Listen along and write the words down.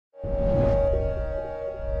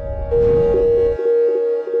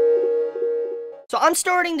So I'm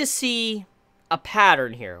starting to see a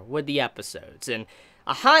pattern here with the episodes, and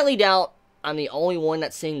I highly doubt I'm the only one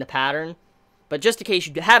that's seeing the pattern, but just in case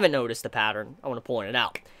you haven't noticed the pattern, I want to point it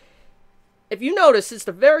out. If you notice, it's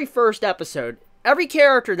the very first episode, every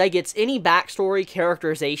character that gets any backstory,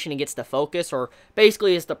 characterization, and gets the focus, or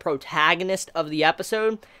basically is the protagonist of the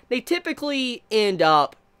episode, they typically end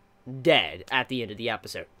up dead at the end of the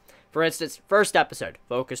episode. For instance, first episode,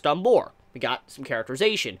 focused on Boar. We got some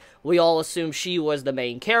characterization. We all assumed she was the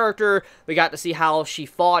main character. We got to see how she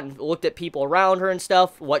fought and looked at people around her and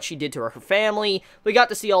stuff, what she did to her family. We got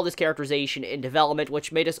to see all this characterization and development,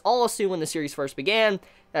 which made us all assume when the series first began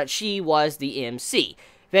that she was the MC.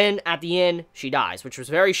 Then, at the end, she dies, which was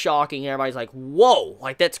very shocking, and everybody's like, whoa,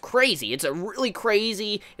 like, that's crazy. It's a really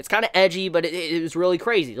crazy, it's kind of edgy, but it was really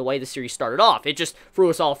crazy the way the series started off. It just threw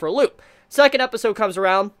us all for a loop. Second episode comes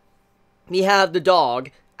around, we have the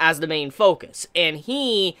dog as the main focus, and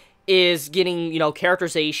he is getting, you know,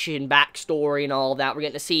 characterization, backstory, and all of that. We're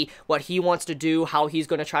getting to see what he wants to do, how he's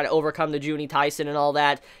going to try to overcome the Juuni Taisen and all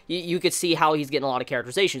that. You could see how he's getting a lot of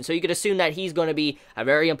characterization. So you could assume that he's going to be a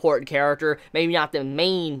very important character, maybe not the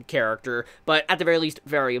main character, but at the very least,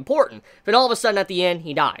 very important. But all of a sudden, at the end,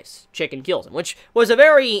 he dies. Chicken kills him, which was a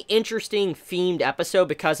very interesting themed episode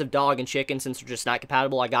because of dog and chicken, since they're just not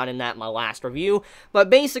compatible. I got in that in my last review. But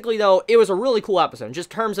basically, though, it was a really cool episode. In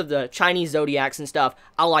just terms of the Chinese zodiacs and stuff,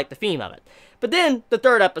 I like the theme of it. But then the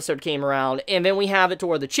third episode came around, and then we have it to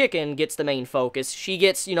where the chicken gets the main focus. She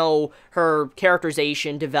gets, you know, her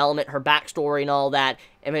characterization, development, her backstory, and all that,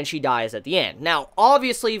 and then she dies at the end. Now,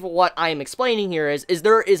 obviously, what I am explaining here is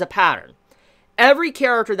there is a pattern. Every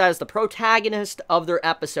character that is the protagonist of their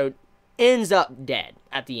episode ends up dead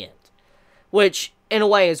at the end, which, in a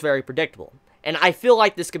way, is very predictable. And I feel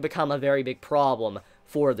like this could become a very big problem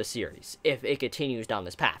for the series if it continues down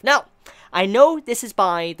this path. Now, I know this is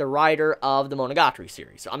by the writer of the Monogatari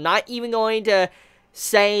series, so I'm not even going to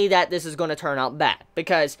say that this is going to turn out bad,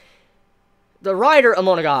 because the writer of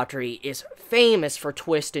Monogatari is famous for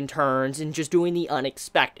twists and turns and just doing the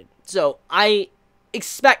unexpected. So I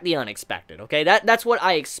expect the unexpected, okay? That's what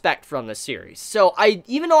I expect from the series. So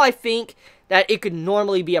even though I think that it could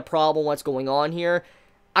normally be a problem what's going on here,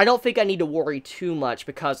 I don't think I need to worry too much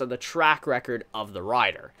because of the track record of the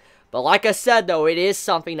writer. But like I said, though, it is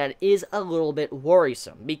something that is a little bit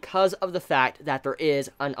worrisome because of the fact that there is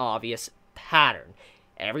an obvious pattern.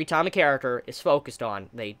 Every time a character is focused on,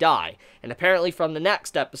 they die. And apparently from the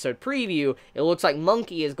next episode preview, it looks like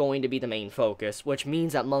Monkey is going to be the main focus, which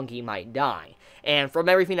means that Monkey might die. And from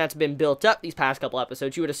everything that's been built up these past couple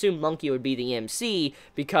episodes, you would assume Monkey would be the MC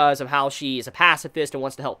because of how she is a pacifist and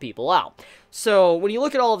wants to help people out. So when you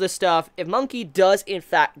look at all of this stuff, if Monkey does in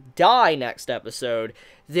fact die next episode,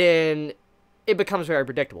 then it becomes very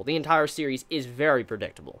predictable. The entire series is very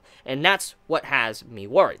predictable. And that's what has me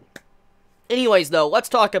worried. Anyways, though, let's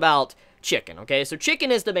talk about Chicken, okay? So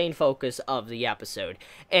Chicken is the main focus of the episode.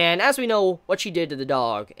 And as we know, what she did to the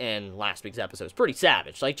dog in last week's episode is pretty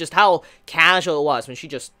savage. Like, just how casual it was when she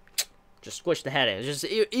just squished the head in.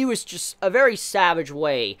 It was just a very savage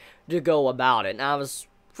way to go about it. And I was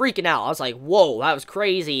freaking out. I was like, whoa, that was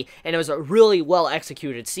crazy. And it was a really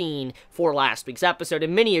well-executed scene for last week's episode,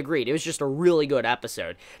 and many agreed. It was just a really good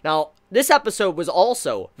episode. Now, this episode was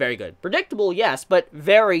also very good. Predictable, yes, but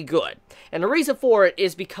very good. And the reason for it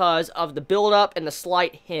is because of the build-up and the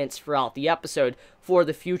slight hints throughout the episode for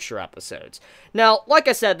the future episodes. Now, like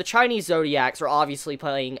I said, the Chinese zodiacs are obviously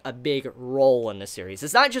playing a big role in the series.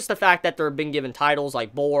 It's not just the fact that they're being given titles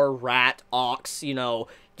like boar, rat, ox, you know,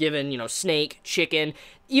 given, you know, snake, chicken.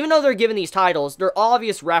 Even though they're given these titles, they're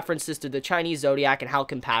obvious references to the Chinese zodiac and how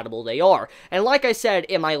compatible they are. And like I said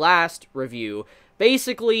in my last review,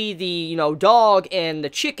 basically the, you know, dog and the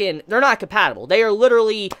chicken, they're not compatible. They are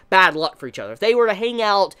literally bad luck for each other. If they were to hang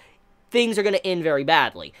out, things are going to end very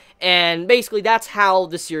badly. And basically that's how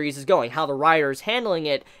the series is going. How the writer is handling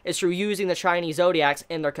it is through using the Chinese zodiacs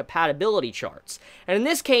and their compatibility charts. And in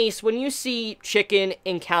this case, when you see chicken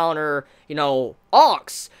encounter, you know,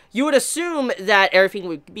 ox, you would assume that everything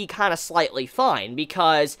would be kind of slightly fine,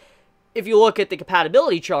 because if you look at the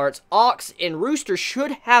compatibility charts, ox and rooster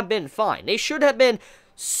should have been fine. They should have been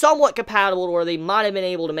somewhat compatible, where they might have been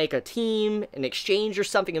able to make a team, an exchange or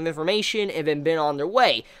something of information, and then been on their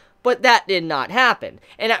way. But that did not happen.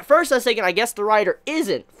 And at first I was thinking, I guess the writer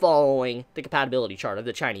isn't following the compatibility chart of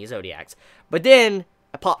the Chinese zodiacs. But then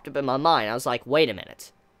it popped up in my mind. I was like, wait a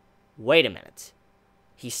minute. Wait a minute.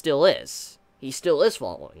 He still is. He still is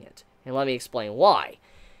following it. And let me explain why.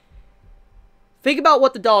 Think about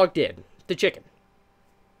what the dog did to chicken.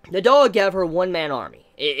 the dog gave her one-man army.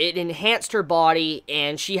 It enhanced her body,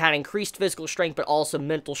 and she had increased physical strength, but also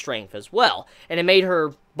mental strength as well. And it made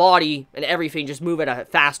her body and everything just move at a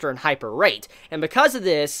faster and hyper rate. And because of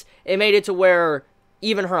this, it made it to where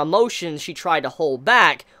even her emotions she tried to hold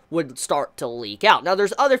back would start to leak out. Now,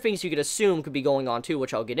 there's other things you could assume could be going on too,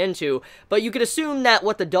 which I'll get into, but you could assume that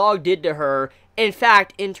what the dog did to her, in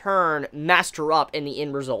fact, in turn, messed her up in the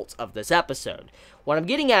end results of this episode. What I'm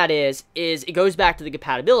getting at is it goes back to the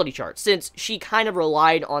compatibility chart. Since she kind of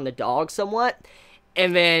relied on the dog somewhat,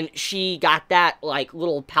 and then she got that, like,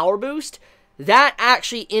 little power boost, that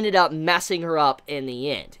actually ended up messing her up in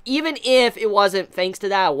the end. Even if it wasn't thanks to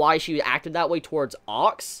that, why she acted that way towards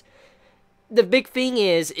Ox, the big thing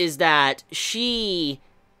is that she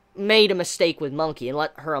made a mistake with Monkey and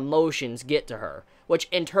let her emotions get to her, which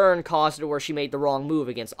in turn caused it where she made the wrong move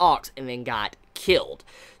against Ox and then got killed.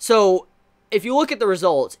 So, if you look at the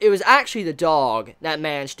results, it was actually the dog that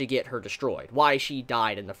managed to get her destroyed, why she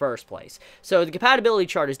died in the first place. So the compatibility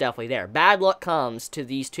chart is definitely there. Bad luck comes to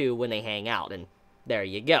these two when they hang out, and there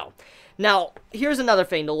you go. Now, here's another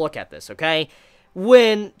thing to look at this, okay?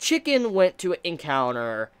 When Chicken went to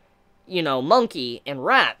encounter, you know, Monkey and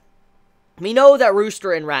Rat, we know that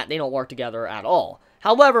Rooster and Rat, they don't work together at all.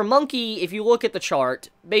 However, Monkey, if you look at the chart,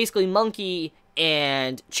 basically Monkey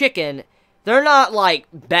and Chicken, they're not, like,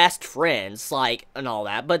 best friends, like, and all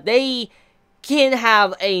that, but they can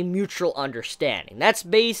have a mutual understanding. That's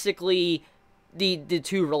basically the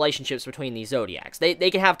two relationships between these Zodiacs. They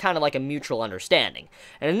can have kind of like a mutual understanding.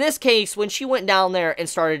 And in this case, when she went down there and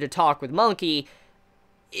started to talk with Monkey,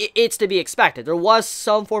 it's to be expected. There was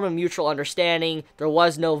some form of mutual understanding. There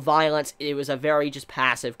was no violence. It was a very just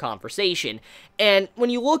passive conversation. And when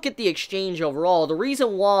you look at the exchange overall, the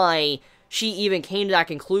reason why she even came to that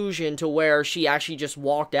conclusion to where she actually just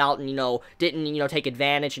walked out and, didn't, take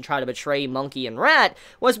advantage and try to betray Monkey and Rat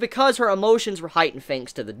was because her emotions were heightened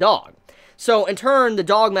thanks to the dog. So, in turn, the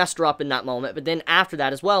dog messed her up in that moment, but then after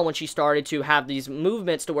that as well, when she started to have these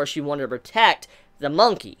movements to where she wanted to protect the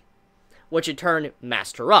monkey, which in turn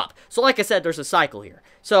messed her up. So, like I said, there's a cycle here.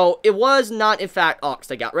 So, it was not, in fact, Ox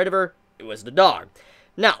that got rid of her, it was the dog.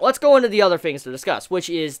 Now, let's go into the other things to discuss, which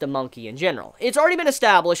is the monkey in general. It's already been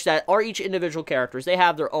established that each individual characters, they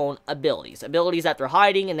have their own abilities. Abilities that they're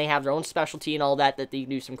hiding, and they have their own specialty and all that they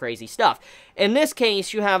do some crazy stuff. In this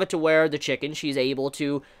case, you have it to where the chicken, she's able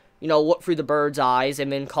to, look through the bird's eyes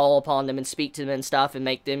and then call upon them and speak to them and stuff and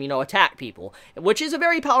make them, attack people. Which is a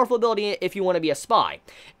very powerful ability if you want to be a spy.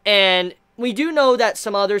 And we do know that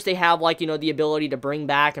some others, they have, the ability to bring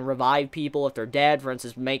back and revive people if they're dead. For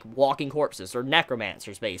instance, make walking corpses, or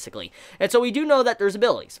necromancers, basically. And so we do know that there's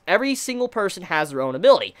abilities. Every single person has their own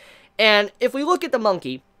ability. And if we look at the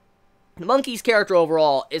monkey's character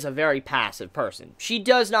overall is a very passive person. She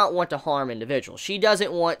does not want to harm individuals. She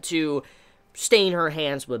doesn't want to stain her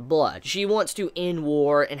hands with blood. She wants to end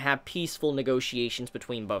war and have peaceful negotiations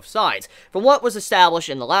between both sides. From what was established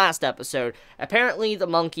in the last episode, apparently the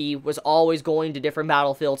monkey was always going to different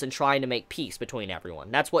battlefields and trying to make peace between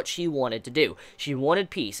everyone. That's what she wanted to do. She wanted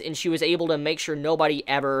peace, and she was able to make sure nobody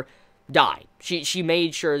ever died. She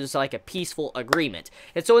made sure there's like a peaceful agreement.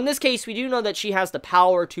 And so in this case, we do know that she has the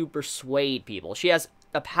power to persuade people. She has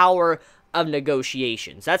the power of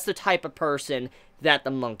negotiations. That's the type of person that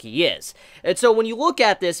the monkey is. And so when you look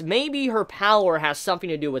at this, maybe her power has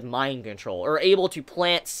something to do with mind control, or able to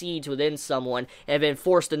plant seeds within someone and then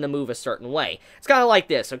force them to move a certain way. It's kind of like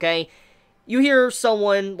this, okay? You hear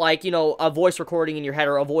someone, a voice recording in your head,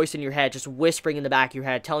 or a voice in your head just whispering in the back of your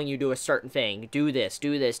head, telling you to do a certain thing. Do this,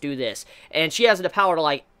 do this, do this. And she has the power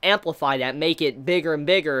to, amplify that, make it bigger and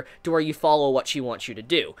bigger to where you follow what she wants you to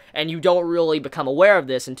do. And you don't really become aware of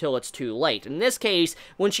this until it's too late. In this case,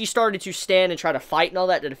 when she started to stand and try to fight and all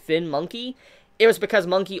that to defend Monkey, it was because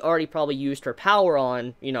Monkey already probably used her power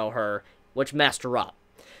on, her, which messed her up.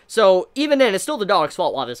 So, even then, it's still the dog's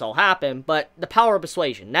fault why this all happened, but the power of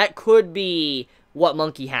persuasion, that could be what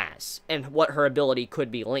Monkey has, and what her ability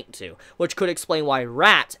could be linked to, which could explain why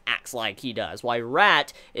Rat acts like he does, why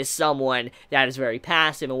Rat is someone that is very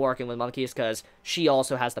passive and working with monkeys, because she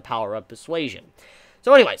also has the power of persuasion.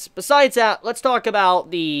 So anyways, besides that, let's talk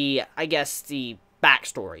about the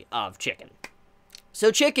backstory of Chicken.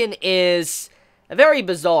 So Chicken is a very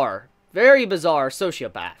bizarre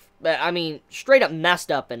sociopath. I mean, straight up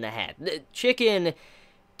messed up in the head. The Chicken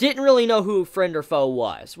didn't really know who friend or foe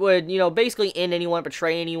was. Would, basically end anyone,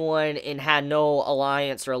 betray anyone, and had no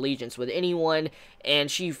alliance or allegiance with anyone.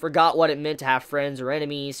 And she forgot what it meant to have friends or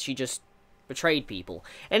enemies. She just betrayed people.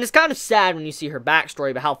 And it's kind of sad when you see her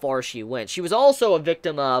backstory about how far she went. She was also a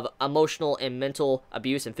victim of emotional and mental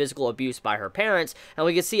abuse and physical abuse by her parents, and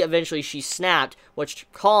we can see eventually she snapped, which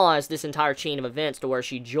caused this entire chain of events to where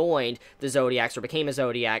she joined the Zodiacs, or became a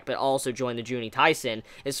Zodiac, but also joined the Juuni Taisen,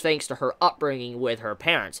 is thanks to her upbringing with her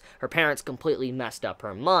parents. Her parents completely messed up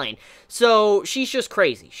her mind. So she's just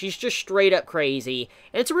crazy. She's just straight up crazy,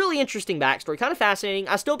 and it's a really interesting backstory, kind of fascinating.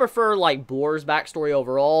 I still prefer, like, Boar's backstory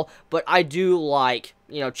overall, but I do like,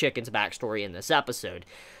 you know, Chicken's backstory in this episode.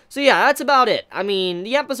 So yeah, that's about it. I mean,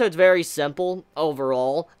 the episode's very simple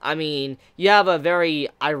overall. I mean, you have a very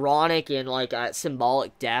ironic and, like,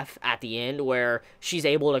 symbolic death at the end where she's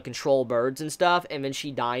able to control birds and stuff, and then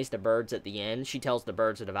she dies to birds at the end. She tells the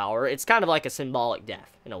birds to devour her. It's kind of like a symbolic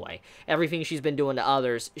death, in a way. Everything she's been doing to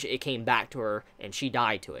others, it came back to her, and she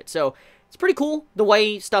died to it. So it's pretty cool the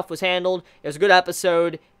way stuff was handled. It was a good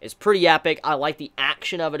episode. It's pretty epic. I like the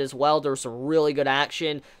action of it as well. There was some really good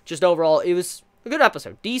action. Just overall, it was a good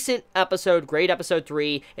episode. Decent episode. Great episode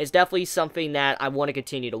 3. It's definitely something that I want to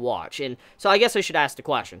continue to watch. And so I guess I should ask the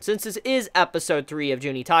question. Since this is episode 3 of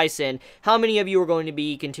Juuni Taisen, how many of you are going to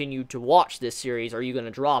be continued to watch this series? Or are you going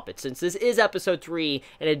to drop it? Since this is episode 3,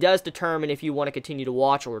 and it does determine if you want to continue to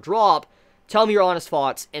watch or drop, tell me your honest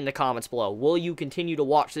thoughts in the comments below. Will you continue to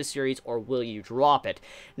watch this series, or will you drop it?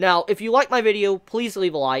 Now, if you like my video, please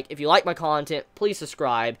leave a like. If you like my content, please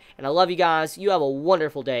subscribe. And I love you guys. You have a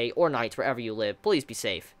wonderful day or night wherever you live. Please be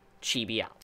safe. Chibi out.